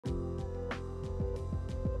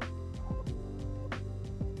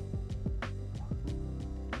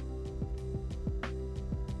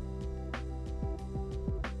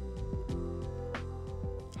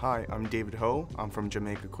Hi, I'm David Ho. I'm from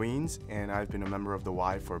Jamaica, Queens, and I've been a member of the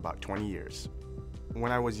Y for about 20 years.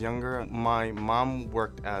 When I was younger, my mom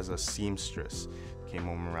worked as a seamstress. Came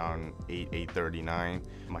home around 8:30, 9.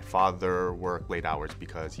 My father worked late hours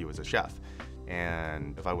because he was a chef.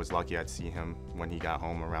 And if I was lucky, I'd see him when he got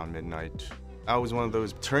home around midnight. I was one of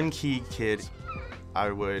those turnkey kids. I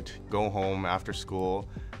would go home after school.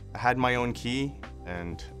 I had my own key,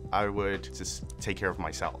 and I would just take care of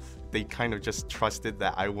myself. They kind of just trusted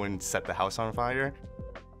that I wouldn't set the house on fire.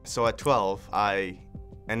 So at 12, I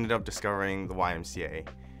ended up discovering the YMCA,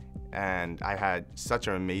 and I had such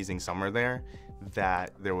an amazing summer there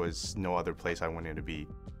that there was no other place I wanted to be.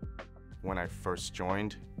 When I first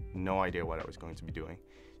joined, no idea what I was going to be doing.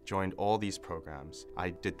 Joined all these programs. I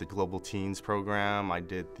did the Global Teens program, I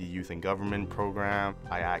did the Youth in Government program.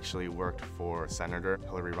 I actually worked for Senator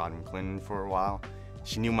Hillary Rodham Clinton for a while.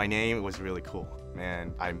 She knew my name, it was really cool.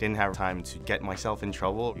 And I didn't have time to get myself in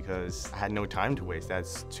trouble because I had no time to waste.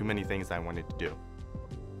 That's too many things that I wanted to do.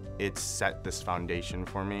 It set this foundation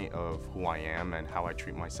for me of who I am and how I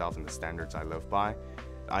treat myself and the standards I live by.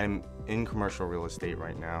 I'm in commercial real estate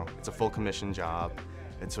right now. It's a full commission job.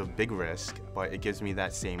 It's a big risk, but it gives me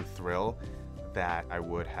that same thrill that I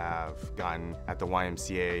would have gotten at the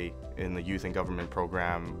YMCA in the Youth and Government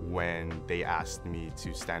program when they asked me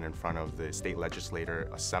to stand in front of the state legislature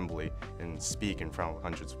assembly and speak in front of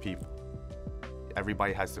hundreds of people.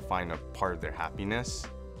 Everybody has to find a part of their happiness.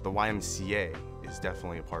 The YMCA is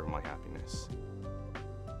definitely a part of my happiness.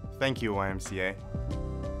 Thank you, YMCA.